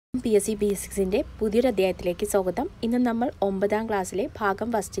എല്ലാവർക്കും PSC Basicsന്റെ പുതിയൊരു അധ്യായത്തിലേക്ക് സ്വാഗതം. ഇന്ന് നമ്മൾ 9ാം ക്ലാസ്സിലെ ഭാഗം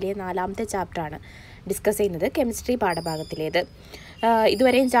ഫസ്റ്റിലെ 4ാമത്തെ ചാപ്റ്ററാണ് ഡിസ്കസ് ചെയ്യുന്നത്, കെമിസ്ട്രി പാഠഭാഗത്തിലേത്.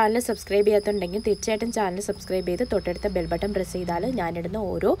 ഇതുവരെയും ചാനൽ സബ്സ്ക്രൈബ് ചെയ്യാത്തുണ്ടെങ്കിൽ തീർച്ചയായിട്ടും ചാനൽ സബ്സ്ക്രൈബ് ചെയ്ത് തൊട്ടടുത്ത ബെൽ ബട്ടൺ പ്രസ് ചെയ്താൽ ഞാനിടുന്ന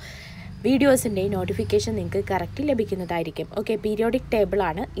ഓരോ വീഡിയോസിൻ്റെയും നോട്ടിഫിക്കേഷൻ നിങ്ങൾക്ക് കറക്റ്റ് ലഭിക്കുന്നതായിരിക്കും. ഓക്കെ, പീരിയോഡിക്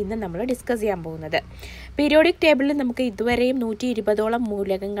ടേബിളാണ് ഇന്ന് നമ്മൾ ഡിസ്കസ് ചെയ്യാൻ പോകുന്നത്. പീരിയോഡിക് ടേബിളിൽ നമുക്ക് ഇതുവരെയും 120ഓളം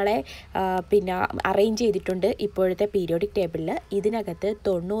മൂലകങ്ങളെ അറേഞ്ച് ചെയ്തിട്ടുണ്ട്. ഇപ്പോഴത്തെ പീരിയോഡിക് ടേബിളിൽ ഇതിനകത്ത്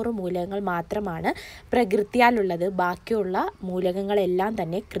 90 മൂലകങ്ങൾ മാത്രമാണ് പ്രകൃത്യാലുള്ളത്. ബാക്കിയുള്ള മൂലകങ്ങളെല്ലാം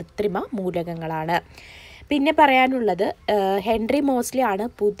തന്നെ കൃത്രിമ മൂലകങ്ങളാണ്. പിന്നെ പറയാനുള്ളത്, ഹെൻറി മോസ്ലി ആണ്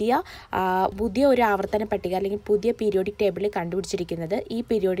പുതിയ ഒരു ആവർത്തന പട്ടിക അല്ലെങ്കിൽ പുതിയ പീരിയോഡിക് ടേബിൾ കണ്ടുപിടിച്ചിരിക്കുന്നത്. ഈ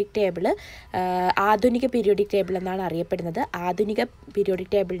പീരിയോഡിക് ടേബിൾ ആധുനിക പീരിയോഡിക് ടേബിൾ എന്നാണ് അറിയപ്പെടുന്നത്. ആധുനിക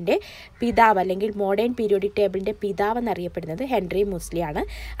പീരിയോഡിക് ടേബിളിൻ്റെ പിതാവ് അല്ലെങ്കിൽ മോഡേൺ പീരിയോഡിക് ടേബിളിൻ്റെ പിതാവ് എന്നറിയപ്പെടുന്നത് ഹെൻറി മോസ്ലി ആണ്.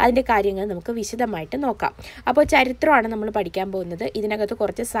 അതിൻ്റെ കാര്യങ്ങൾ നമുക്ക് വിശദമായിട്ട് നോക്കാം. അപ്പോൾ ചരിത്രമാണ് നമ്മൾ പഠിക്കാൻ പോകുന്നത്. ഇതിനകത്ത്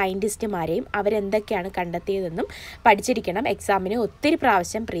കുറച്ച് സയൻറ്റിസ്റ്റുമാരെയും അവരെന്തൊക്കെയാണ് കണ്ടെത്തിയതെന്നും പഠിച്ചിരിക്കണം. എക്സാമിന് ഒത്തിരി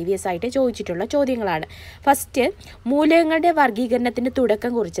പ്രാവശ്യം പ്രീവിയസ് ആയിട്ട് ചോദിച്ചിട്ടുള്ള ചോദ്യങ്ങളാണ്. ഫസ്റ്റ്, മൂലകങ്ങളുടെ വർഗീകരണത്തിന്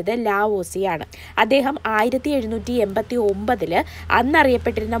തുടക്കം കുറിച്ചത് ലാവോസിയാണ്. അദ്ദേഹം 1789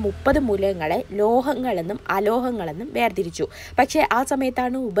 അന്നറിയപ്പെട്ടിരുന്ന 30 മൂലകങ്ങളെ ലോഹങ്ങളെന്നും അലോഹങ്ങളെന്നും വേർതിരിച്ചു. പക്ഷേ ആ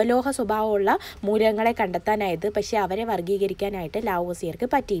സമയത്താണ് ഉപലോഹ സ്വഭാവമുള്ള മൂലകങ്ങളെ കണ്ടെത്താനായത്. പക്ഷേ അവരെ വർഗീകരിക്കാനായിട്ട് ലാവോസിയർക്ക്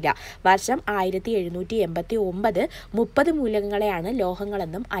പറ്റിയില്ല. വർഷം 1789 30 മൂലകങ്ങളെയാണ്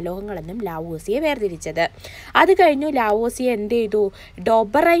ലോഹങ്ങളെന്നും അലോഹങ്ങളെന്നും ലാവോസിയെ വേർതിരിച്ചത്. അത് കഴിഞ്ഞു ലാവോസിയെ എന്ത് ചെയ്തു?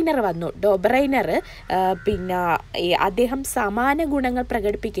 ഡോബറൈനർ വന്നു. ഡോബറൈനർ അദ്ദേഹം സമാന ഗുണങ്ങൾ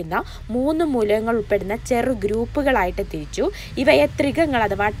പ്രകടിപ്പിക്കുന്ന 3 മൂലകങ്ങൾ ഉൾപ്പെടുന്ന ചെറു ഗ്രൂപ്പുകളായിട്ട് തിരിച്ചു. ഇവയെ ത്രികങ്ങൾ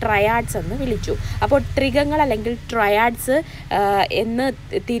അഥവാ ട്രയാഡ്സ് എന്ന് വിളിച്ചു. അപ്പോൾ ത്രികങ്ങൾ അല്ലെങ്കിൽ ട്രയാഡ്സ് എന്ന്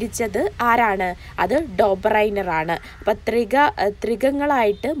തിരിച്ചത് ആരാണ്? അത് ഡോബറൈനറാണ്. അപ്പോൾ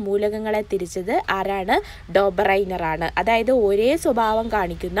ത്രികങ്ങളായിട്ട് മൂലകങ്ങളെ തിരിച്ചത് ആരാണ്? ഡോബറൈനറാണ്. അതായത് ഒരേ സ്വഭാവം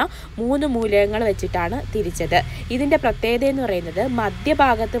കാണിക്കുന്ന 3 മൂലകങ്ങൾ വെച്ചിട്ടാണ് തിരിച്ചത്. ഇതിൻ്റെ പ്രത്യേകത എന്ന് പറയുന്നത്,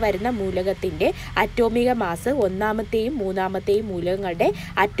 മധ്യഭാഗത്ത് വരുന്ന മൂലകത്തിൻ്റെ അറ്റോമിക മാസ് ഒന്നാമത്തെയും മൂന്നാമത്തെയും മൂലകങ്ങളുടെ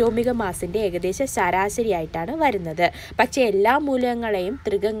അറ്റോമിക മാസിൻ്റെ ഏകദേശം ശരാശരിയായിട്ടാണ് വരുന്നത്. പക്ഷേ എല്ലാ മൂലകങ്ങളെയും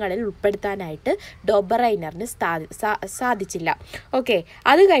ത്രികങ്ങളിൽ ഉൾപ്പെടുത്താനായിട്ട് ഡോബറൈനറിന് സാധിച്ചില്ല. ഓക്കെ,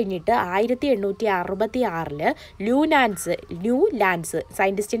 അത് കഴിഞ്ഞിട്ട് 1866 ന്യൂലാൻസ്,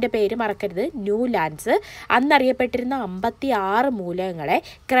 സയൻറ്റിസ്റ്റിൻ്റെ പേര് മറക്കരുത്, ന്യൂലാൻസ് അന്നറിയപ്പെട്ടിരുന്ന 56 മൂലകങ്ങളെ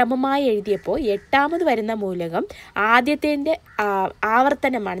ക്രമമായി എഴുതിയപ്പോൾ 8ാമത് വരുന്ന മൂലകം ആദ്യത്തേൻ്റെ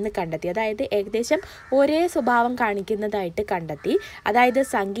ആവർത്തനമാണെന്ന് കണ്ടെത്തി. അതായത് ഏകദേശം ഒരേ സ്വഭാവം കാണിക്കുന്നതായിട്ട് കണ്ടെത്തി. അതായത്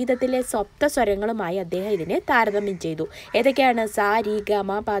സംഗീതത്തിലെ സപ്ത സ്വരങ്ങളുമായി അദ്ദേഹം ഇതിനെ താരതമ്യം ചെയ്തു. ഏതൊക്കെയാണ്? സ, രി, ഗ,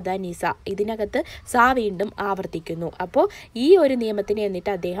 മ, പ, ധ, നി, സ. ഇതിനകത്ത് സ വീണ്ടും ആവർത്തിക്കുന്നു. അപ്പോൾ ഈ ഒരു നിയമത്തിനെ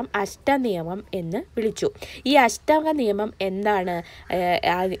എന്നിട്ട് അദ്ദേഹം അഷ്ടനിയമം എന്ന് വിളിച്ചു. ഈ അഷ്ടക നിയമം എന്താണ്?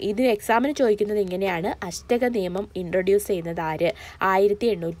 ഇത് എക്സാമിന് ചോദിക്കുന്നത് ഇങ്ങനെയാണ്. അഷ്ടക നിയമം ഇൻട്രൊഡ്യൂസ് ചെയ്യുന്നത് ആര്?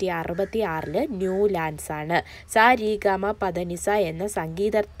 1866 ന്യൂലാൻസ് ആണ്. സ, രി, ഗ, മ, പ, ധ, നി, സ എന്ന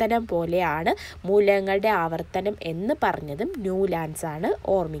സംഗീതർത്തനം പോലെയാണ് മൂലകങ്ങളുടെ ആവർത്തനം എന്ന് പറഞ്ഞതും ന്യൂലാൻസ് ആണ്.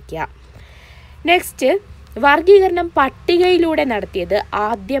 ഓർമ്മിക്കുക. നെക്സ്റ്റ്, വർഗീകരണം പട്ടികയിലൂടെ നടത്തിയത്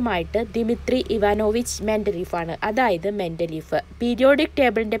ആദ്യമായിട്ട് ദിമിത്രി ഇവാനോവിച്ച് മെൻഡലീഫ് ആണ്. അതായത് മെൻഡലീഫ് പീരിയോഡിക്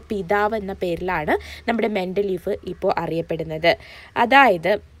ടേബിളിൻ്റെ പിതാവ് എന്ന പേരിലാണ് നമ്മുടെ മെൻഡലീഫ് ഇപ്പോൾ അറിയപ്പെടുന്നത്.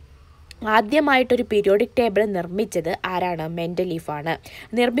 അതായത് ആദ്യമായിട്ടൊരു പീരിയോഡിക് ടേബിൾ നിർമ്മിച്ചത് ആരാണ്? മെൻഡലീഫാണ്.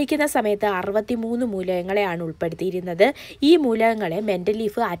 നിർമ്മിക്കുന്ന സമയത്ത് 63 മൂലകങ്ങളെയാണ് ഉൾപ്പെടുത്തിയിരുന്നത്. ഈ മൂലകങ്ങളെ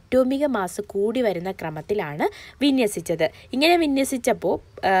മെൻഡലീഫ് അറ്റോമിക മാസ് കൂടി വരുന്ന ക്രമത്തിലാണ് വിന്യസിച്ചത്. ഇങ്ങനെ വിന്യസിച്ചപ്പോൾ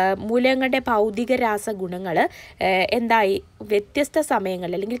മൂലകങ്ങളുടെ ഭൗതിക രാസഗുണങ്ങൾ എന്തായി? വ്യത്യസ്ത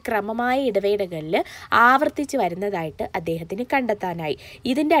സമയങ്ങളിൽ അല്ലെങ്കിൽ ക്രമമായ ഇടവേളകളിൽ ആവർത്തിച്ച് വരുന്നതായിട്ട് അദ്ദേഹത്തിന് കണ്ടെത്താനായി.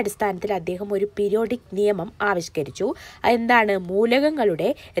 ഇതിൻ്റെ അടിസ്ഥാനത്തിൽ അദ്ദേഹം ഒരു പീരിയോഡിക് നിയമം ആവിഷ്കരിച്ചു. എന്താണ്? മൂലകങ്ങളുടെ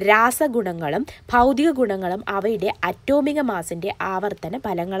രാസഗുണങ്ങളും ഭൗതിക ഗുണങ്ങളും അവയുടെ അറ്റോമിക മാസിൻ്റെ ആവർത്തന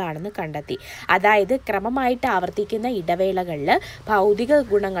ഫലങ്ങളാണെന്ന് കണ്ടെത്തി. അതായത് ക്രമമായിട്ട് ആവർത്തിക്കുന്ന ഇടവേളകളിൽ ഭൗതിക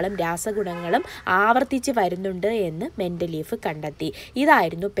ഗുണങ്ങളും രാസഗുണങ്ങളും ആവർത്തിച്ച് വരുന്നുണ്ട് എന്ന് മെൻഡലീഫ് കണ്ടെത്തി. ഇതായിരുന്നു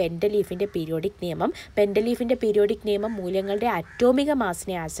മെൻഡലീഫിൻ്റെ പീരിയോഡിക് നിയമം. മെൻഡലീഫിൻ്റെ പീരിയോഡിക് നിയമം മൂലകങ്ങളുടെ അറ്റോമിക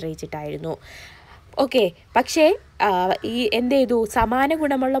മാസിനെ ആശ്രയിച്ചിട്ടായിരുന്നു. ഓക്കെ, പക്ഷേ എന്ത് ചെയ്തു? സമാന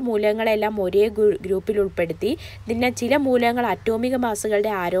ഗുണമുള്ള മൂലകങ്ങളെല്ലാം ഒരേ ഗ്രൂപ്പിൽ ഉൾപ്പെടുത്തി. പിന്നെ ചില മൂലകങ്ങൾ അറ്റോമിക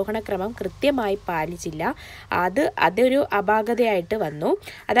മാസുകളുടെ ആരോഹണക്രമം കൃത്യമായി പാലിച്ചില്ല. അതൊരു അപാകതയായിട്ട് വന്നു.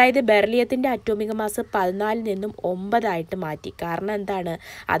 അതായത് ബെർലിയത്തിൻ്റെ അറ്റോമിക മാസ് 14 നിന്നും 9 ആയിട്ട് മാറ്റി. കാരണം എന്താണ്?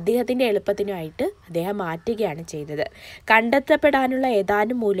 അദ്ദേഹത്തിൻ്റെ എളുപ്പത്തിനായിട്ട് അദ്ദേഹം മാറ്റുകയാണ് ചെയ്തത്. കണ്ടെത്തപ്പെടാനുള്ള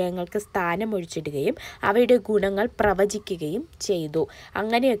ഏതാനും മൂലകങ്ങൾക്ക് സ്ഥാനം ഒഴിച്ചിടുകയും അവയുടെ ഗുണങ്ങൾ പ്രവചിക്കുകയും ചെയ്തു.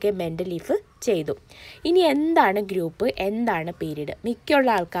 അങ്ങനെയൊക്കെ മെൻഡലീഫ് ചെയ്തു. ഇനി എന്താണ് ഗ്രൂപ്പ് എന്താണ് പീരീഡ്? മിക്കുള്ള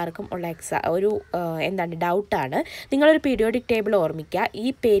ആൾക്കാർക്കും ഉള്ള ഒരു ഡൗട്ടാണ്. നിങ്ങളൊരു പീരിയോഡിക് ടേബിൾ ഓർമ്മിക്കുക. ഈ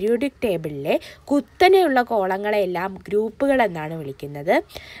പീരിയോഡിക് ടേബിളിലെ കുത്തനെയുള്ള കോളങ്ങളെല്ലാം ഗ്രൂപ്പുകൾ എന്നാണ് വിളിക്കുന്നത്.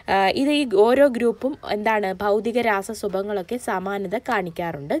 ഇത് ഈ ഓരോ ഗ്രൂപ്പും ഭൗതിക രാസസ്വഭാവങ്ങളൊക്കെ സമാനത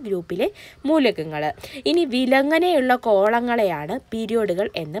കാണിക്കാറുണ്ട് ഗ്രൂപ്പിലെ മൂലകങ്ങൾ. ഇനി വിലങ്ങനെയുള്ള കോളങ്ങളെയാണ് പീരിയോഡുകൾ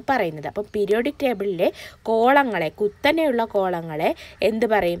എന്ന് പറയുന്നത്. അപ്പം പീരിയോഡിക് ടേബിളിലെ കോളങ്ങളെ, കുത്തനെയുള്ള കോളങ്ങളെ എന്ത്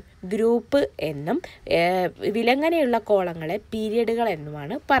പറയും? ഗ്രൂപ്പ് എന്നും വിലങ്ങനെയുള്ള കോളങ്ങളെ പീരിയഡുകൾ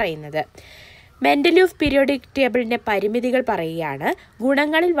എന്നുമാണ് പറയുന്നത്. മെൻഡലീഫ് പീരിയോഡിക് ടേബിളിൻ്റെ പരിമിതികൾ പറയുകയാണ്.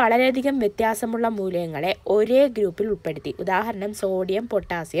 ഗുണങ്ങളിൽ വളരെയധികം വ്യത്യാസമുള്ള മൂലകങ്ങളെ ഒരേ ഗ്രൂപ്പിൽ ഉൾപ്പെടുത്തി. ഉദാഹരണം സോഡിയം,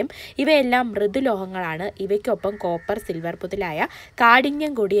 പൊട്ടാസ്യം ഇവയെല്ലാം മൃദുലോഹങ്ങളാണ്. ഇവയ്ക്കൊപ്പം കോപ്പർ, സിൽവർ മുതലായ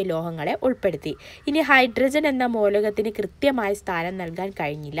കാഠിന്യം കൂടിയ ലോഹങ്ങളെ ഉൾപ്പെടുത്തി. ഇനി ഹൈഡ്രജൻ എന്ന മൂലകത്തിന് കൃത്യമായ സ്ഥാനം നൽകാൻ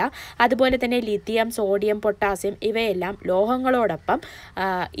കഴിഞ്ഞില്ല. അതുപോലെ തന്നെ ലിഥിയം, സോഡിയം, പൊട്ടാസ്യം ഇവയെല്ലാം ലോഹങ്ങളോടൊപ്പം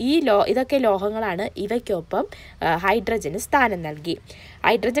ഇതൊക്കെ ലോഹങ്ങളാണ്. ഇവയ്ക്കൊപ്പം ഹൈഡ്രജന് സ്ഥാനം നൽകി.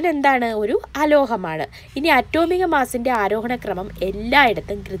 ഹൈഡ്രജൻ എന്താണ്? ഒരു അലോഹമാണ്. ഇനി അറ്റോമിക മാസിൻ്റെ ആരോഹണക്രമം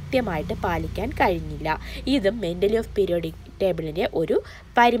എല്ലായിടത്തും കൃത്യമായിട്ട് പാലിക്കാൻ കഴിഞ്ഞില്ല. ഇതും മെൻഡലീഫ് പീരിയോഡിക് ടേബിളിൻ്റെ ഒരു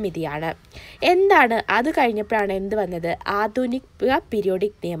പരിമിതിയാണ്. അത് കഴിഞ്ഞപ്പോഴാണ് എന്ത് വന്നത്? ആധുനിക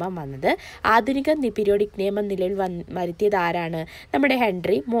പീരിയോഡിക് നിയമം വന്നത്. ആധുനിക പീരിയോഡിക് നിയമം നിലവിൽ വരുത്തിയത് ആരാണ്? നമ്മുടെ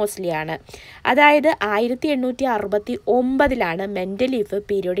ഹെൻറി മോസ്ലിയാണ്. അതായത് 1869 മെൻഡലീഫ്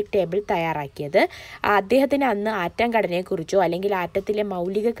പീരിയോഡിക് ടേബിൾ തയ്യാറാക്കിയത്. അദ്ദേഹത്തിന് അന്ന് ആറ്റം ഘടനയെക്കുറിച്ചോ അല്ലെങ്കിൽ ആറ്റത്തിലെ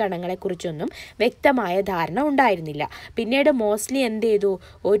മൗലിക കണങ്ങളെക്കുറിച്ചൊന്നും വ്യക്തമായ ധാരണ ഉണ്ടായിരുന്നില്ല. പിന്നീട് മോസ്ലി എന്ത് ചെയ്തു?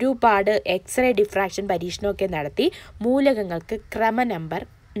 ഒരുപാട് എക്സ്റേ ഡിഫ്രാക്ഷൻ പരീക്ഷണമൊക്കെ നടത്തി മൂലകങ്ങൾക്ക് ക്രമ നമ്പർ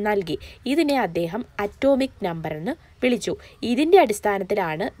നൽകി. ഇതിനെ അദ്ദേഹം അറ്റോമിക് നമ്പർ എന്ന് വിളിച്ചു. ഇതിൻ്റെ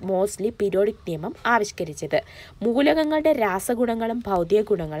അടിസ്ഥാനത്തിലാണ് മോസ്ലി പീരിയോഡിക് നിയമം ആവിഷ്കരിച്ചത്. മൂലകങ്ങളുടെ രാസഗുണങ്ങളും ഭൗതിക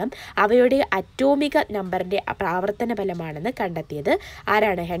ഗുണങ്ങളും അവയുടെ അറ്റോമിക നമ്പറിൻ്റെ പ്രവർത്തന ഫലമാണെന്ന് കണ്ടെത്തിയത്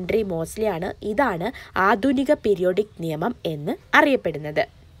ആരാണ്? ഹെൻറി മോസ്ലിയാണ്. ഇതാണ് ആധുനിക പീരിയോഡിക് നിയമം എന്ന് അറിയപ്പെടുന്നത്.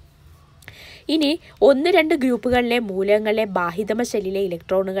 ഇനി 1-2 ഗ്രൂപ്പുകളിലെ മൂലകങ്ങളിലെ ബാഹ്യതമ ഷെല്ലിലെ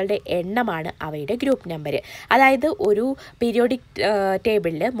ഇലക്ട്രോണുകളുടെ എണ്ണമാണ് അവയുടെ ഗ്രൂപ്പ് നമ്പർ. അതായത് ഒരു പീരിയോഡിക്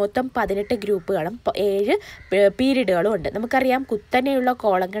ടേബിളിൽ മൊത്തം 18 ഗ്രൂപ്പുകളും 7 പീരീഡുകളും ഉണ്ട്. നമുക്കറിയാം കുത്തനെയുള്ള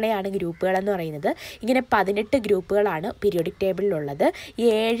കോളങ്ങളെയാണ് ഗ്രൂപ്പുകൾ എന്ന് പറയുന്നത്. ഇങ്ങനെ 18 ഗ്രൂപ്പുകളാണ് പീരിയോഡിക് ടേബിളിലുള്ളത്.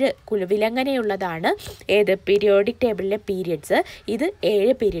 7 വിലങ്ങനെയുള്ളതാണ് periodic ടേബിളിലെ periods. ഇത്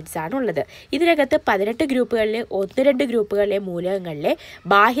 7 പീരിയഡ്സ് ആണ് ഉള്ളത്. ഇതിനകത്ത് 18 ഗ്രൂപ്പുകളിൽ 1-2 ഗ്രൂപ്പുകളിലെ മൂലകങ്ങളിലെ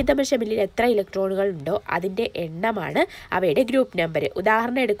ബാഹ്യതമ ഷെല്ലിൽ എത്ര ഇലക്ട്രോണുകൾ ഉണ്ടോ അതിൻ്റെ എണ്ണമാണ് അവയുടെ ഗ്രൂപ്പ് നമ്പർ.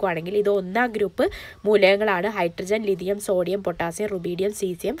 ഉദാഹരണം എടുക്കുകയാണെങ്കിൽ ഇത് 1-ാം group മൂലകങ്ങളാണ്. Hydrogen, lithium, sodium, potassium, rubidium,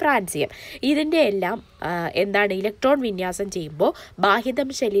 caesium, francium. ഇതിൻ്റെ എല്ലാം ഇലക്ട്രോൺ വിന്യാസം ചെയ്യുമ്പോൾ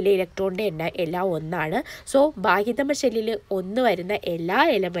ബാഹ്യതമ ഷെല്ലിലെ ഇലക്ട്രോണിൻ്റെ എണ്ണം എല്ലാം 1 ആണ്. സോ ബാഹ്യതമ ഷെല്ലിൽ 1 വരുന്ന എല്ലാ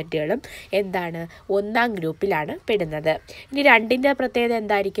എലമെൻറ്റുകളും 1-ാം ഗ്രൂപ്പിലാണ് പെടുന്നത്. ഇനി 2ൻ്റെ പ്രത്യേകത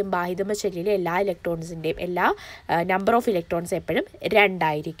എന്തായിരിക്കും? ബാഹ്യതമ ഷെല്ലിലെ എല്ലാ ഇലക്ട്രോൺസിൻ്റെയും നമ്പർ ഓഫ് ഇലക്ട്രോൺസ് എപ്പോഴും 2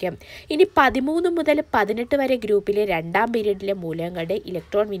 ആയിരിക്കും. ഇനി 13 മുതൽ 18 വരെ ഗ്രൂപ്പിലെ 2-ാം പീരീഡിലെ മൂലകങ്ങളുടെ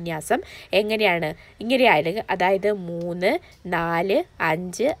ഇലക്ട്രോൺ വിന്യാസം എങ്ങനെയാണ്? ഇങ്ങനെയായിരുന്നു. അതായത് 3, 4,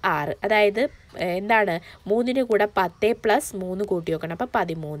 5, 6. അതായത് 3ന് കൂടെ 10+3 കൂട്ടി വെക്കണം. അപ്പം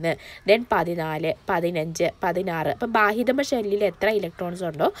 13, ദെൻ 14, 15, 16. അപ്പം ബാഹ്യതമ ഷെല്ലിൽ എത്ര ഇലക്ട്രോൺസ്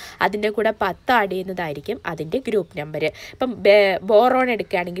ഉണ്ടോ അതിൻ്റെ കൂടെ 10 ആഡ് ചെയ്യുന്നതായിരിക്കും അതിൻ്റെ ഗ്രൂപ്പ് നമ്പർ. ഇപ്പം ബോറോൺ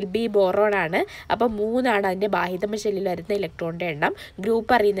എടുക്കുകയാണെങ്കിൽ ബി ബോറോൺ ആണ്. അപ്പം 3 അതിൻ്റെ ബാഹ്യതമ ഷെല്ലിൽ വരുന്ന ഇലക്ട്രോണിൻ്റെ എണ്ണം.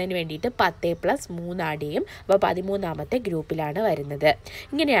 ഗ്രൂപ്പ് അറിയുന്നതിന് വേണ്ടിയിട്ട് 10+3 ആഡ് ചെയ്യും. അപ്പോൾ 13ാമത്തെ ഗ്രൂപ്പിലാണ് വരുന്നത്.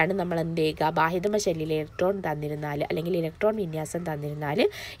 ഇങ്ങനെയാണ് നമ്മൾ എന്ത് ചെയ്യുക? ബാഹ്യതമ ഷെല്ലിൽ ഇലക്ട്രോൺ തന്നിരുന്നാൽ അല്ലെങ്കിൽ ഇലക്ട്രോൺ വിന്യാസം തന്നിരുന്നാൽ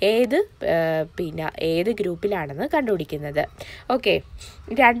ഏത് ഗ്രൂപ്പിലാണെന്ന് കണ്ടുപിടിക്കുന്നത്. ഓക്കെ,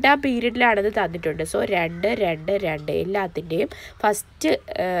 2-ാം പീരീഡിലാണെന്ന് തന്നിട്ടുണ്ട്. സോ 2, 2, 2 എല്ലാത്തിൻ്റെയും ഫസ്റ്റ്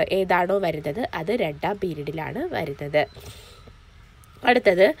ഏതാണോ വരുന്നത് അത് 2-ാം പീരീഡിലാണ് വരുന്നത്.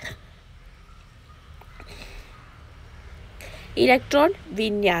 അടുത്തത് ഇലക്ട്രോൺ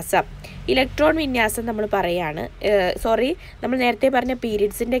വിന്യാസം. ഇലക്ട്രോൺ വിന്യാസം നമ്മൾ പറയുകയാണ്. നമ്മൾ നേരത്തെ പറഞ്ഞ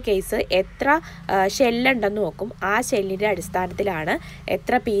പീരീഡ്സിൻ്റെ കേസ് എത്ര ഷെല്ലുണ്ടെന്ന് നോക്കും. ആ ഷെല്ലിൻ്റെ അടിസ്ഥാനത്തിലാണ്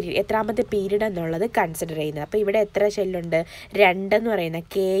എത്രാമത്തെ പീരീഡ് എന്നുള്ളത് കൺസിഡർ ചെയ്യുന്നത്. അപ്പോൾ ഇവിടെ എത്ര ഷെല്ലുണ്ട്? 2 എന്ന് പറയുന്ന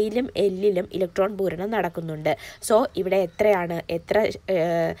കെയിലും എല്ലിലും ഇലക്ട്രോൺ പൂരണം നടക്കുന്നുണ്ട്. സോ ഇവിടെ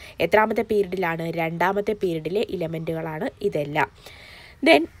എത്രാമത്തെ പീരീഡിലാണ്? 2-ാമത്തെ പീരീഡിലെ ഇലമെൻറ്റുകളാണ് ഇതെല്ലാം.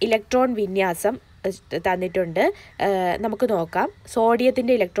 ദെൻ ഇലക്ട്രോൺ വിന്യാസം തന്നിട്ടുണ്ട്. നമുക്ക് നോക്കാം.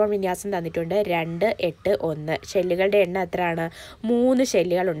 സോഡിയത്തിൻ്റെ ഇലക്ട്രോൺ വിന്യാസം തന്നിട്ടുണ്ട് 2, 8, 1. ഷെല്ലുകളുടെ എണ്ണം എത്രയാണ്? 3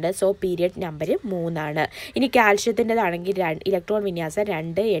 ഷെല്ലുകളുണ്ട്. സോ പീരിയഡ് നമ്പർ 3 ആണ്. ഇനി കാൽഷ്യത്തിൻ്റെതാണെങ്കിൽ ഇലക്ട്രോൺ വിന്യാസം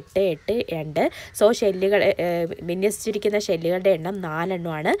 2, 8, 8, 2. സോ വിന്യസിച്ചിരിക്കുന്ന ഷെല്ലുകളുടെ എണ്ണം 4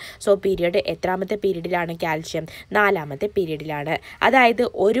 എണ്ണമാണ്. സോ പീരിയഡ് എത്രാമത്തെ പീരീഡിലാണ് കാൽഷ്യം? 4-ാമത്തെ പീരീഡിലാണ്. അതായത്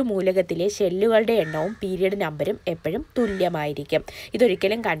ഒരു മൂലകത്തിലെ ഷെല്ലുകളുടെ എണ്ണവും പീരിയഡ് നമ്പറും എപ്പോഴും തുല്യമായിരിക്കും.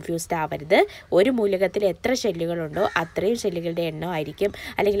 ഇതൊരിക്കലും കൺഫ്യൂസ്ഡ് ആവരുത്. ഒരു ഒരു മൂലകത്തിൽ എത്ര ഷെല്ലുകളുണ്ടോ അത്രയും ഷെല്ലുകളുടെ എണ്ണമായിരിക്കും,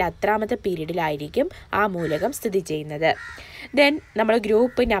 അല്ലെങ്കിൽ അത്രാമത്തെ പീരീഡിലായിരിക്കും ആ മൂലകം സ്ഥിതി ചെയ്യുന്നത്. ദെൻ നമ്മൾ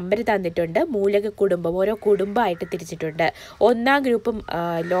ഗ്രൂപ്പ് നമ്പർ തന്നിട്ടുണ്ട്, മൂലക കുടുംബം ഓരോ കുടുംബമായിട്ട് തിരിച്ചിട്ടുണ്ട്. ഒന്നാം ഗ്രൂപ്പും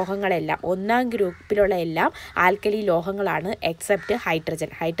ലോഹങ്ങളെല്ലാം, ഒന്നാം ഗ്രൂപ്പിലുള്ള എല്ലാം ആൽക്കലി ലോഹങ്ങളാണ് എക്സെപ്റ്റ്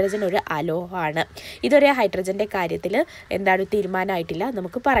ഹൈഡ്രജൻ. ഹൈഡ്രജൻ ഒരു അലോഹമാണ്. ഇതൊരു ഹൈഡ്രജൻ്റെ കാര്യത്തിൽ എന്താണ് തീരുമാനമായിട്ടില്ല,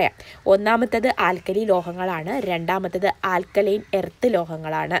 നമുക്ക് പറയാം. ഒന്നാമത്തത് ആൽക്കലി ലോഹങ്ങളാണ്, രണ്ടാമത്തത് ആൽക്കലൈൻ എർത്ത്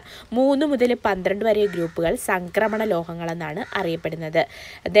ലോഹങ്ങളാണ്. 3 മുതൽ 12 വരെ ഗ്രൂപ്പുകൾ സംക്രമണ ലോഹങ്ങളെന്നാണ് അറിയപ്പെടുന്നത്.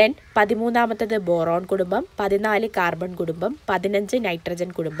 ദെൻ 13ാമത്തത് ബോറോൺ കുടുംബം, 14 കാർബൺ കുടുംബം, 15 നൈട്രജൻ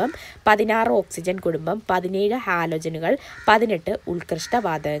കുടുംബം, 16 ഓക്സിജൻ കുടുംബം, 17 ഹാലോജനുകൾ, 18 ഉത്കൃഷ്ട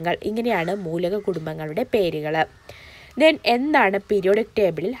വാതകങ്ങൾ. ഇങ്ങനെയാണ് മൂലക കുടുംബങ്ങളുടെ പേരുകൾ. ദെൻ എന്താണ് പീരിയോഡിക്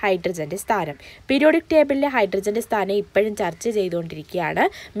ടേബിളിൽ ഹൈഡ്രജൻ്റെ സ്ഥാനം? പീരിയോഡിക് ടേബിളിലെ ഹൈഡ്രജൻ്റെ സ്ഥാനം ഇപ്പോഴും ചർച്ച ചെയ്തുകൊണ്ടിരിക്കുകയാണ്.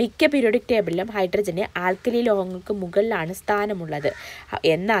 മിക്ക പീരിയോഡിക് ടേബിളിലും ഹൈഡ്രജന് ആൽക്കലി ലോഹങ്ങൾക്ക് മുകളിലാണ് സ്ഥാനമുള്ളത്.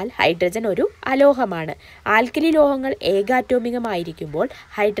 എന്നാൽ ഹൈഡ്രജൻ ഒരു അലോഹമാണ്. ആൽക്കലി ലോഹങ്ങൾ ഏകാറ്റോമികമായിരിക്കുമ്പോൾ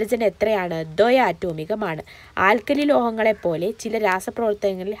ഹൈഡ്രജൻ എത്രയാണ്? ദ്വയാറ്റോമികമാണ്. ആൽക്കലി ലോഹങ്ങളെപ്പോലെ ചില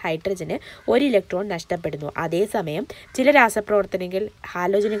രാസപ്രവർത്തനങ്ങളിൽ ഹൈഡ്രജന് 1 ഇലക്ട്രോൺ നഷ്ടപ്പെടുന്നു. അതേസമയം ചില രാസപ്രവർത്തനങ്ങളിൽ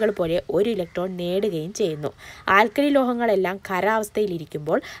ഹാലോജനുകൾ പോലെ 1 ഇലക്ട്രോൺ നേടുകയും ചെയ്യുന്നു. Alkali ലോഹങ്ങളെല്ലാം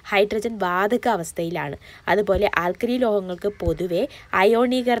ഖരാവസ്ഥയിലിരിക്കുമ്പോൾ hydrogen വാതകാവസ്ഥയിലാണ്. അതുപോലെ ആൽക്കലി ലോഹങ്ങൾക്ക് പൊതുവെ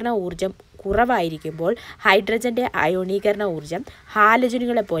അയോണീകരണ ഊർജം കുറവായിരിക്കുമ്പോൾ ഹൈഡ്രജൻ്റെ അയോണീകരണ ഊർജം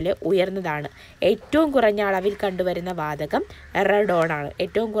ഹാലജനുകളെ പോലെ ഉയർന്നതാണ്. ഏറ്റവും കുറഞ്ഞ അളവിൽ കണ്ടുവരുന്ന വാതകം റെഡോൺ ആണ്.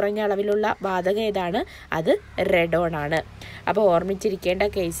 ഏറ്റവും കുറഞ്ഞ അളവിലുള്ള വാതകം ഏതാണ്? അത് റെഡോൺ ആണ്. അപ്പോൾ ഓർമ്മിച്ചിരിക്കേണ്ട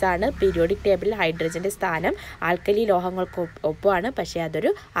കേസാണ് പീരിയോഡിക് ടേബിളിൽ ഹൈഡ്രജൻ്റെ സ്ഥാനം ആൽക്കലി ലോഹങ്ങൾക്ക് ഒപ്പമാണ്, പക്ഷേ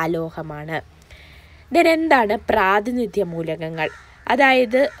അതൊരു അലോഹമാണ്. എന്താണ് പ്രാതിനിധ്യ മൂലകങ്ങൾ?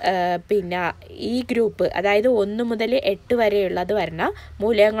 അതായത് പിന്നെ ഈ ഗ്രൂപ്പ്, അതായത് 1 മുതൽ 8 വരെയുള്ളത് വരുന്ന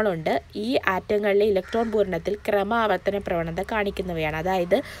മൂലകങ്ങളുണ്ട്. ഈ ആറ്റങ്ങളിലെ ഇലക്ട്രോൺ പൂരണത്തിൽ ക്രമാവർത്തന പ്രവണത കാണിക്കുന്നവയാണ്.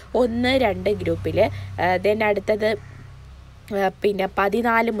 അതായത് 1, 2 ഗ്രൂപ്പിൽ. ദെൻ അടുത്തത് പിന്നെ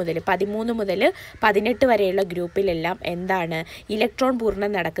 14 മുതൽ 13 മുതൽ 18 വരെയുള്ള ഗ്രൂപ്പിലെല്ലാം എന്താണ് ഇലക്ട്രോൺ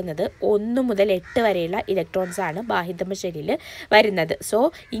പൂരണം നടക്കുന്നത്? 1 മുതൽ 8 വരെയുള്ള ഇലക്ട്രോൺസാണ് ബാഹ്യതമ ഷെല്ലിൽ വരുന്നത്. സോ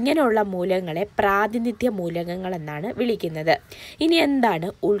ഇങ്ങനെയുള്ള മൂലകങ്ങളെ പ്രാതിനിധ്യ മൂലകങ്ങൾ എന്നാണ് വിളിക്കുന്നത്. ഇനി എന്താണ്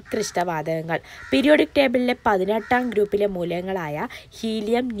ഉത്കൃഷ്ട വാതകങ്ങൾ? പീരിയോഡിക് ടേബിളിലെ 18ാം ഗ്രൂപ്പിലെ മൂലകങ്ങളായ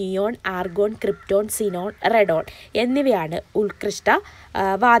helium, neon, argon, krypton, xenon, റെഡോൺ എന്നിവയാണ് ഉത്കൃഷ്ട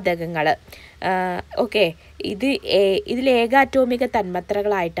വാതകങ്ങൾ. ഓക്കെ, ഇതിൽ ഏകാറ്റോമിക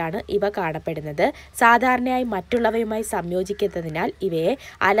തന്മാത്രകളായിട്ടാണ് ഇവ കാണപ്പെടുന്നത്. സാധാരണയായി മറ്റുള്ളവയുമായി സംയോജിക്കുന്നതിനാൽ ഇവയെ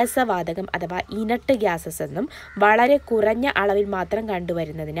അലസവാതകം അഥവാ ഇനട്ട് ഗ്യാസസ് എന്നും, വളരെ കുറഞ്ഞ അളവിൽ മാത്രം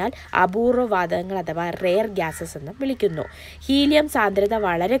കണ്ടുവരുന്നതിനാൽ അപൂർവ വാതകങ്ങൾ അഥവാ റെയർ ഗ്യാസസ് എന്നും വിളിക്കുന്നു. ഹീലിയം സാന്ദ്രത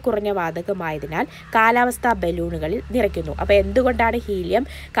വളരെ കുറഞ്ഞ വാതകമായതിനാൽ കാലാവസ്ഥാ ബലൂണുകളിൽ നിറയ്ക്കുന്നു. അപ്പോൾ എന്തുകൊണ്ടാണ് ഹീലിയം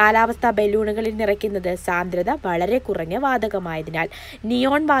കാലാവസ്ഥാ ബലൂണുകളിൽ നിറയ്ക്കുന്നത്? സാന്ദ്രത വളരെ കുറഞ്ഞ വാതകമായതിനാൽ.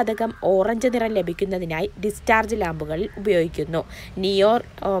 നിയോൺ വാതകം ഓറഞ്ച് നിറം ലഭിക്കുന്നതിനായി ഡിസ്ചാർജ് ലാമ്പുകളിൽ ഉപയോഗിക്കുന്നു. നിയോൺ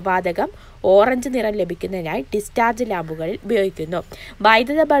വാതകം ഓറഞ്ച് നിറം ലഭിക്കുന്നതിനായി ഡിസ്ചാർജ് ലാമ്പുകളിൽ ഉപയോഗിക്കുന്നു.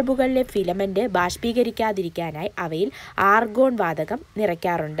 വൈദ്യുത ബൾബുകളിലെ ഫിലമെന്റ് ബാഷ്പീകരിക്കാതിരിക്കാനായി അവയിൽ ആർഗോൺ വാതകം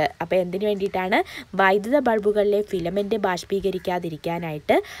നിറയ്ക്കാറുണ്ട്. അപ്പോൾ എന്തിനു വേണ്ടിയിട്ടാണ്? വൈദ്യുത ബൾബുകളിലെ ഫിലമെന്റ്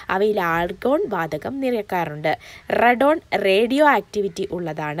ബാഷ്പീകരിക്കാതിരിക്കാനായിട്ട് അവയിൽ ആർഗോൺ വാതകം നിറയ്ക്കാറുണ്ട്. റെഡോൺ റേഡിയോ ആക്ടിവിറ്റി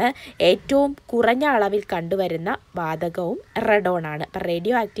ഉള്ളതാണ്. ഏറ്റവും കുറഞ്ഞ അളവിൽ കണ്ടുവരുന്ന വാതകവും റെഡോൺ ആണ്. അപ്പം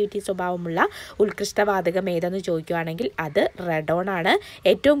റേഡിയോ ആക്ടിവിറ്റി സ്വഭാവമുള്ള ഉത്കൃഷ്ട വാതകം ഏതെന്ന് ചോദിക്കുകയാണെങ്കിൽ അത് റെഡോൺ ആണ്.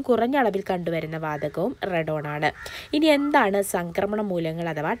 ഏറ്റവും കുറഞ്ഞ അളവിൽ കണ്ടുവരുന്ന വാതകവും റെഡോൺ ആണ്. ഇനി എന്താണ് സംക്രമണ മൂലകങ്ങൾ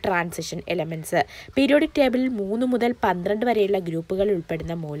അഥവാ ട്രാൻസിഷൻ എലമെന്റ്സ്? പീരിയോഡിക് ടേബിളിൽ 3 മുതൽ 12 വരെയുള്ള ഗ്രൂപ്പുകളിൽ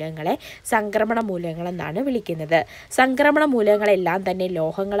ഉൾപ്പെടുന്ന മൂലകങ്ങളെ സംക്രമണ മൂലകങ്ങൾ എന്നാണ് വിളിക്കുന്നത്. സംക്രമണ മൂലകങ്ങളെല്ലാം തന്നെ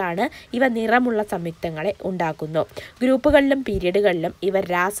ലോഹങ്ങളാണ്. ഇവ നിറമുള്ള സംയുക്തങ്ങളെ ഉണ്ടാക്കുന്നു. ഗ്രൂപ്പുകളിലും പീരിയഡുകളിലും ഇവ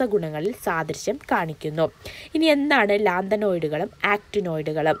രാസഗുണങ്ങളിൽ സാദൃശ്യം കാണിക്കുന്നു. ഇനി എന്താണ് ലാന്തനോയിഡുകളും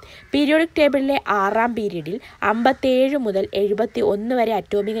ആക്ടിനോയിഡുകളും? പീരിയോഡിക് ടേബിളിലെ 6ാം പീരീഡിൽ 57 മുതൽ 71 വരെ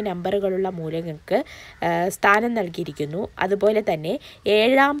അറ്റോമിക നമ്പറുകളുള്ള മൂലകങ്ങൾക്ക് സ്ഥാനം നൽകിയിരിക്കുന്നു. അതുപോലെ തന്നെ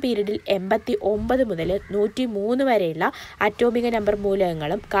 7ാം പീരീഡിൽ 89 മുതൽ 103 വരെയുള്ള അറ്റോമിക നമ്പർ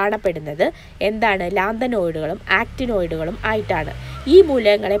മൂലകങ്ങളും കാണപ്പെടുന്നത് എന്താണ്? ലാന്തനോയിഡുകളും ആക്ടിനോയിഡുകളും ആയിട്ടാണ്. ഈ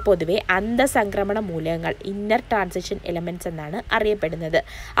മൂലകങ്ങളെ പൊതുവെ അന്തസംക്രമണ മൂലകങ്ങൾ, ഇന്നർ ട്രാൻസിഷൻ എലമെന്റ്സ് എന്നാണ് അറിയപ്പെടുന്നത്.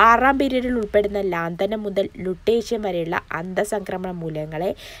 6ാം പീരീഡിൽ ഉൾപ്പെടുന്ന ലാന്തനം മുതൽ ലുട്ടേഷ്യം വരെയുള്ള അന്തസംക്രമണ മൂലകങ്ങളെ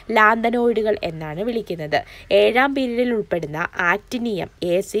ലാന്തനോയിഡുകൾ എന്നാണ് വിളിക്കുന്നത്. 7ാം പീരീഡിൽ ഉൾപ്പെടുന്ന ആക്ടിനിയം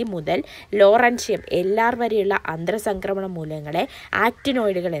AC മുതൽ ലോറൻഷ്യം LR വരെയുള്ള അന്തർസംക്രമണ മൂലകങ്ങളെ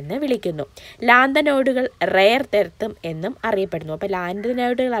ആക്ടിനോയിഡുകൾ എന്ന് വിളിക്കുന്നു. ലാന്തനോയിഡുകൾ റെയർ എർത്ത് എന്നും അറിയപ്പെടുന്നു. അപ്പോൾ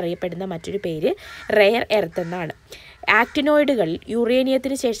ലാന്തനോയിഡുകൾ അറിയപ്പെടുന്ന മറ്റൊരു പേര് റെയർ എർത്ത് എന്നാണ്. ആക്ടിനോയിഡുകളിൽ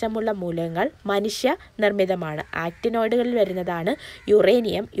യുറേനിയത്തിന് ശേഷമുള്ള മൂലകങ്ങൾ മനുഷ്യ നിർമ്മിതമാണ്. ആക്ടിനോയിഡുകളിൽ വരുന്നതാണ്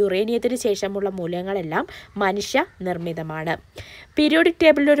യുറേനിയം. യുറേനിയത്തിന് ശേഷമുള്ള മൂലകങ്ങളെല്ലാം മനുഷ്യ നിർമ്മിതമാണ്. പീരിയോഡിക്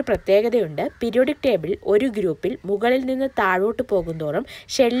ടേബിളിൻ്റെ ഒരു പ്രത്യേകതയുണ്ട്. പീരിയോഡിക് ടേബിൾ ഒരു ഗ്രൂപ്പിൽ മുകളിൽ നിന്ന് താഴോട്ട് പോകുന്തോറും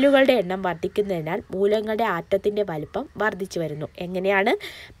ഷെല്ലുകളുടെ എണ്ണം വർദ്ധിക്കുന്നതിനാൽ മൂലകങ്ങളുടെ ആറ്റത്തിൻ്റെ വലിപ്പം വർദ്ധിച്ചു വരുന്നു. എങ്ങനെയാണ്?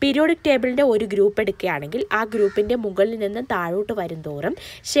 പീരിയോഡിക് ടേബിളിൻ്റെ ഒരു ഗ്രൂപ്പ് എടുക്കുകയാണെങ്കിൽ ആ ഗ്രൂപ്പിൻ്റെ മുകളിൽ നിന്ന് താഴോട്ട് വരുന്തോറും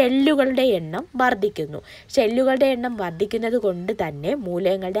ഷെല്ലുകളുടെ എണ്ണം വർദ്ധിക്കുന്നു. ഷെല്ലുകളുടെ എണ്ണം വർദ്ധിക്കുന്നത് കൊണ്ട് തന്നെ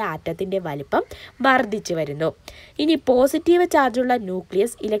മൂലകങ്ങളുടെ ആറ്റത്തിൻ്റെ വലിപ്പം വർദ്ധിച്ചു വരുന്നു. ഇനി പോസിറ്റീവ് ചാർജുള്ള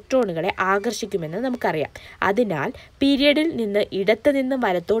ന്യൂക്ലിയസ് ഇലക്ട്രോണുകളെ ആകർഷിക്കുമെന്ന് നമുക്കറിയാം. അതിനാൽ പീരിയഡിൽ നിന്ന് ഇടത്ത് നിന്ന്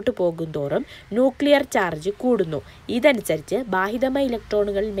വലത്തോട്ട് പോകുന്തോറും ന്യൂക്ലിയർ ചാർജ് കൂടുന്നു. ഇതനുസരിച്ച് ബാഹ്യതമ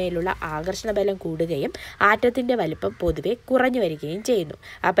ഇലക്ട്രോണുകളിൽ മേലുള്ള ആകർഷണ ബലം കൂടുകയും ആറ്റത്തിൻ്റെ വലിപ്പം പൊതുവെ കുറഞ്ഞു വരികയും ചെയ്യുന്നു.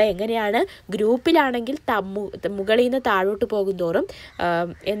 അപ്പോൾ എങ്ങനെയാണ്? ഗ്രൂപ്പിലാണെങ്കിൽ മുകളിൽ നിന്ന് താഴോട്ട് പോകുന്തോറും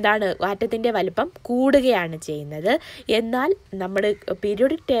എന്താണ് ആറ്റത്തിൻ്റെ വലിപ്പം കൂടുകയാണ് ചെയ്യുന്നത്. എന്നാൽ നമ്മൾ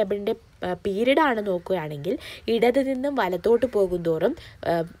പീരിയോഡിക് ടേബിളിൻ്റെ പീരീഡാണ് നോക്കുകയാണെങ്കിൽ ഇടത് നിന്നും വലത്തോട്ട് പോകുന്തോറും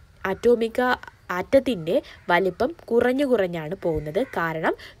ആറ്റത്തിൻ്റെ വലിപ്പം കുറഞ്ഞാണ് പോകുന്നത്.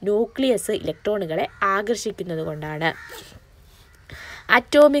 കാരണം ന്യൂക്ലിയസ് ഇലക്ട്രോണുകളെ ആകർഷിക്കുന്നത് കൊണ്ടാണ്.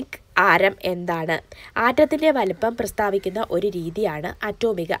 അറ്റോമിക് ആരം എന്താണ്? ആറ്റത്തിൻ്റെ വലിപ്പം പ്രസ്താവിക്കുന്ന ഒരു രീതിയാണ്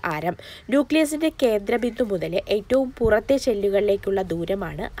അറ്റോമിക ആരം. ന്യൂക്ലിയസിൻ്റെ കേന്ദ്രബിന്ദു മുതൽ ഏറ്റവും പുറത്തെ ഷെല്ലുകളിലേക്കുള്ള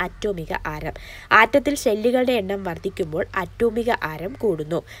ദൂരമാണ് അറ്റോമിക ആരം. ആറ്റത്തിൽ ഷെല്ലുകളുടെ എണ്ണം വർദ്ധിക്കുമ്പോൾ അറ്റോമിക ആരം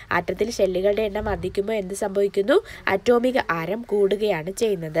കൂടുന്നു. ആറ്റത്തിൽ ഷെല്ലുകളുടെ എണ്ണം വർദ്ധിക്കുമ്പോൾ എന്ത് സംഭവിക്കുന്നു? അറ്റോമിക ആരം കൂടുകയാണ്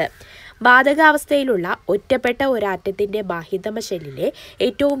ചെയ്യുന്നത്. ബാധകാവസ്ഥയിലുള്ള ഒറ്റപ്പെട്ട ഒരാറ്റത്തിൻ്റെ ബാഹ്യതമ ഷെല്ലിലെ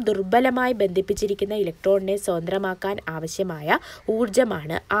ഏറ്റവും ദുർബലമായി ബന്ധിപ്പിച്ചിരിക്കുന്ന ഇലക്ട്രോണിനെ സ്വതന്ത്രമാക്കാൻ ആവശ്യമായ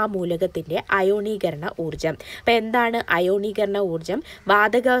ഊർജ്ജമാണ് ആ മൂലകത്തിൻ്റെ അയോണീകരണ ഊർജ്ജം. അപ്പോൾ എന്താണ് അയോണീകരണ ഊർജ്ജം?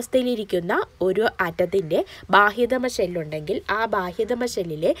 ബാധകാവസ്ഥയിലിരിക്കുന്ന ഒരു ആറ്റത്തിൻ്റെ ബാഹ്യതമ ഷെല്ലുണ്ടെങ്കിൽ ആ ബാഹ്യതമ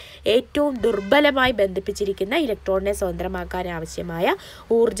ഷെല്ലിലെ ഏറ്റവും ദുർബലമായി ബന്ധിപ്പിച്ചിരിക്കുന്ന ഇലക്ട്രോണിനെ സ്വതന്ത്രമാക്കാൻ ആവശ്യമായ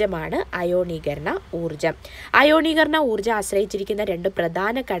ഊർജ്ജമാണ് അയോണീകരണ ഊർജ്ജം. അയോണീകരണ ഊർജ്ജം ആശ്രയിച്ചിരിക്കുന്ന രണ്ട്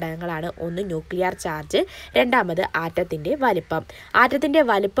പ്രധാന ഘടകങ്ങളാണ്. ഒന്ന് ന്യൂക്ലിയർ ചാർജ്, രണ്ടാമത് ആറ്റത്തിൻ്റെ വലിപ്പം. ആറ്റത്തിൻ്റെ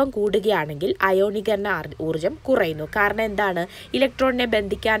വലിപ്പം കൂടുകയാണെങ്കിൽ അയോണീകരണ ഊർജ്ജം കുറയുന്നു. കാരണം എന്താണ്? ഇലക്ട്രോണിനെ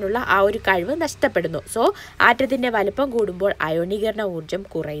ബന്ധിക്കാനുള്ള ആ ഒരു കഴിവ് നഷ്ടപ്പെടുന്നു. സോ ആറ്റത്തിൻ്റെ വലിപ്പം കൂടുമ്പോൾ അയോണീകരണ ഊർജ്ജം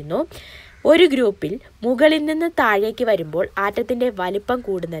കുറയുന്നു. ഒരു ഗ്രൂപ്പിൽ മുകളിൽ നിന്ന് താഴേക്ക് വരുമ്പോൾ ആറ്റത്തിൻ്റെ വലിപ്പം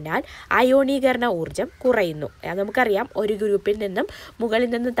കൂടുന്നതിനാൽ അയോണീകരണ ഊർജ്ജം കുറയുന്നു. നമുക്കറിയാം ഒരു ഗ്രൂപ്പിൽ നിന്നും മുകളിൽ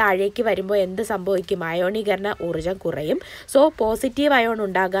നിന്ന് താഴേക്ക് വരുമ്പോൾ എന്ത് സംഭവിക്കും? അയോണീകരണ ഊർജ്ജം കുറയും. സോ പോസിറ്റീവ് അയോൺ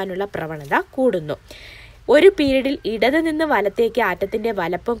ഉണ്ടാകാനുള്ള പ്രവണത കൂടുന്നു. ഒരു പീരീഡിൽ ഇടത് നിന്ന് വലത്തേക്ക് ആറ്റത്തിൻ്റെ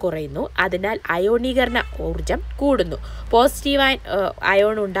വലിപ്പം കുറയുന്നു. അതിനാൽ അയോണീകരണ ഊർജ്ജം കൂടുന്നു. പോസിറ്റീവ്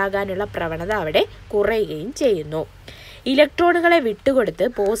അയോൺ ഉണ്ടാകാനുള്ള പ്രവണത അവിടെ കുറയുകയും ചെയ്യുന്നു. ഇലക്ട്രോണുകളെ വിട്ടുകൊടുത്ത്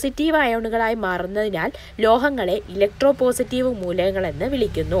പോസിറ്റീവ് അയോണുകളായി മാറുന്നതിനാൽ ലോഹങ്ങളെ ഇലക്ട്രോപോസിറ്റീവ് മൂലകങ്ങളെന്ന്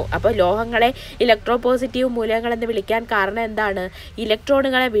വിളിക്കുന്നു. അപ്പോൾ ലോഹങ്ങളെ ഇലക്ട്രോപോസിറ്റീവ് മൂലകങ്ങളെന്ന് വിളിക്കാൻ കാരണം എന്താണ്?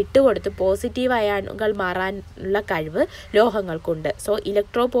 ഇലക്ട്രോണുകളെ വിട്ടുകൊടുത്ത് പോസിറ്റീവ് അയോണുകൾ മാറാനുള്ള കഴിവ് ലോഹങ്ങൾക്കുണ്ട്. സോ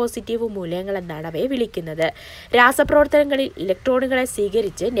ഇലക്ട്രോപോസിറ്റീവ് മൂലകങ്ങൾ എന്നാണ് അവയെ വിളിക്കുന്നത്. രാസപ്രവർത്തനങ്ങളിൽ ഇലക്ട്രോണുകളെ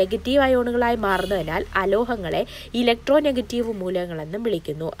സ്വീകരിച്ച് നെഗറ്റീവ് അയോണുകളായി മാറുന്നതിനാൽ അലോഹങ്ങളെ ഇലക്ട്രോ നെഗറ്റീവ് മൂലകങ്ങളെന്നും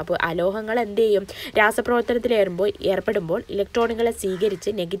വിളിക്കുന്നു. അപ്പോൾ അലോഹങ്ങൾ എന്ത് ചെയ്യും? രാസപ്രവർത്തനത്തിൽ ഏർപ്പെടുമ്പോൾ ഇലക്ട്രോണുകളെ സ്വീകരിച്ച്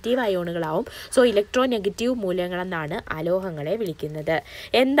നെഗറ്റീവ് അയോണുകളാവും. സോ ഇലക്ട്രോ നെഗറ്റീവ് മൂലകങ്ങളെന്നാണ് അലോഹങ്ങളെ വിളിക്കുന്നത്.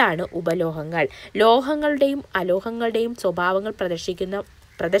 എന്താണ് ഉപലോഹങ്ങൾ? ലോഹങ്ങളുടെയും അലോഹങ്ങളുടെയും സ്വഭാവങ്ങൾ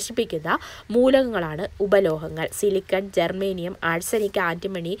പ്രദർശിപ്പിക്കുന്ന മൂലകങ്ങളാണ് ഉപലോഹങ്ങൾ. Silicon, germanium, arsenic,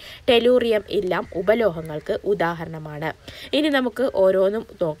 antimony, tellurium എല്ലാം ഉപലോഹങ്ങൾക്ക് ഉദാഹരണമാണ്. ഇനി നമുക്ക് ഓരോന്നും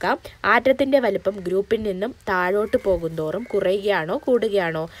നോക്കാം. ആറ്റത്തിൻ്റെ വലിപ്പം ഗ്രൂപ്പിൽ നിന്നും താഴോട്ട് പോകുന്തോറും കുറയുകയാണോ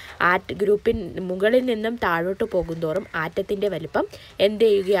കൂടുകയാണോ? ഗ്രൂപ്പിൻ മുകളിൽ നിന്നും താഴോട്ട് പോകുന്തോറും ആറ്റത്തിൻ്റെ വലിപ്പം എന്ത്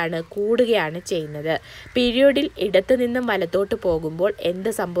ചെയ്യുകയാണ്? കൂടുകയാണ് ചെയ്യുന്നത്. പീരിയോഡിൽ ഇടത്ത് നിന്നും വലത്തോട്ട് പോകുമ്പോൾ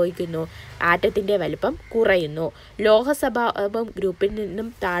എന്ത് സംഭവിക്കുന്നു? ആറ്റത്തിൻ്റെ വലിപ്പം കുറയുന്നു. ലോഹ സ്വഭാവം ഗ്രൂപ്പിൽ നിന്നും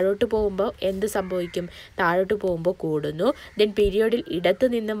താഴോട്ട് പോകുമ്പോൾ എന്ത് സംഭവിക്കും? താഴോട്ട് പോകുമ്പോൾ കൂടുന്നു. ദെൻ പീരിയോഡിൽ ഇടത്ത്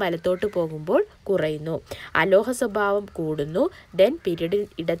നിന്നും വലത്തോട്ട് പോകുമ്പോൾ കുറയുന്നു. അലോഹ സ്വഭാവം കൂടുന്നു. ദെൻ പീരിയോഡിൽ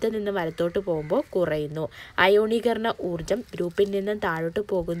ഇടത്ത് നിന്നും വലത്തോട്ട് പോകുമ്പോൾ കുറയുന്നു. അയോണീകരണ ഊർജ്ജം ഗ്രൂപ്പിൽ നിന്നും താഴോട്ട്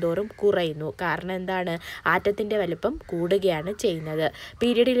പോകുന്തോറും കുറയുന്നു. കാരണം എന്താണ്? ആറ്റത്തിൻ്റെ വലിപ്പം കൂടുകയാണ് ചെയ്യുന്നത്.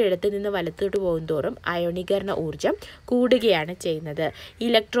 പീരിയോഡിൽ ഇടത്ത് നിന്ന് വലത്തോട്ട് പോകുന്തോറും അയോണീകരണ ഊർജ്ജം കൂടുകയാണ് ചെയ്യുന്നത്.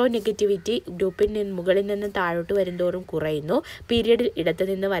 ഇലക്ട്രോ നെഗറ്റിവിറ്റി ഗ്രൂപ്പിൽ മുകളിൽ നിന്ന് താഴോട്ട് വരുന്തോറും കുറയുന്നു. പീരിയഡിൽ ഇടത്ത്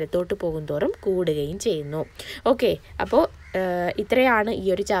നിന്ന് വലത്തോട്ട് പോകുന്തോറും കൂടുകയും ചെയ്യുന്നു. ഓക്കെ, അപ്പോൾ ഇത്രയാണ് ഈ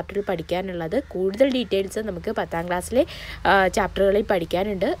ഒരു ചാപ്റ്ററിൽ പഠിക്കാനുള്ളത്. കൂടുതൽ ഡീറ്റെയിൽസ് നമുക്ക് 10ാം ക്ലാസ്സിലെ ചാപ്റ്ററുകളിൽ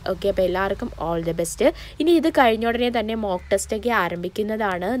പഠിക്കാനുണ്ട്. ഓക്കെ, അപ്പോൾ എല്ലാവർക്കും ഓൾ ദി ബെസ്റ്റ്. ഇനി ഇത് കഴിഞ്ഞ ഉടനെ തന്നെ മോക്ക് ടെസ്റ്റൊക്കെ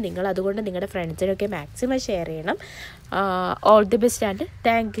ആരംഭിക്കുന്നതാണ്. നിങ്ങൾ അതുകൊണ്ട് നിങ്ങളുടെ ഫ്രണ്ട്സിനൊക്കെ മാക്സിമം ഷെയർ ചെയ്യണം. All the best and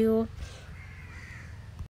thank you.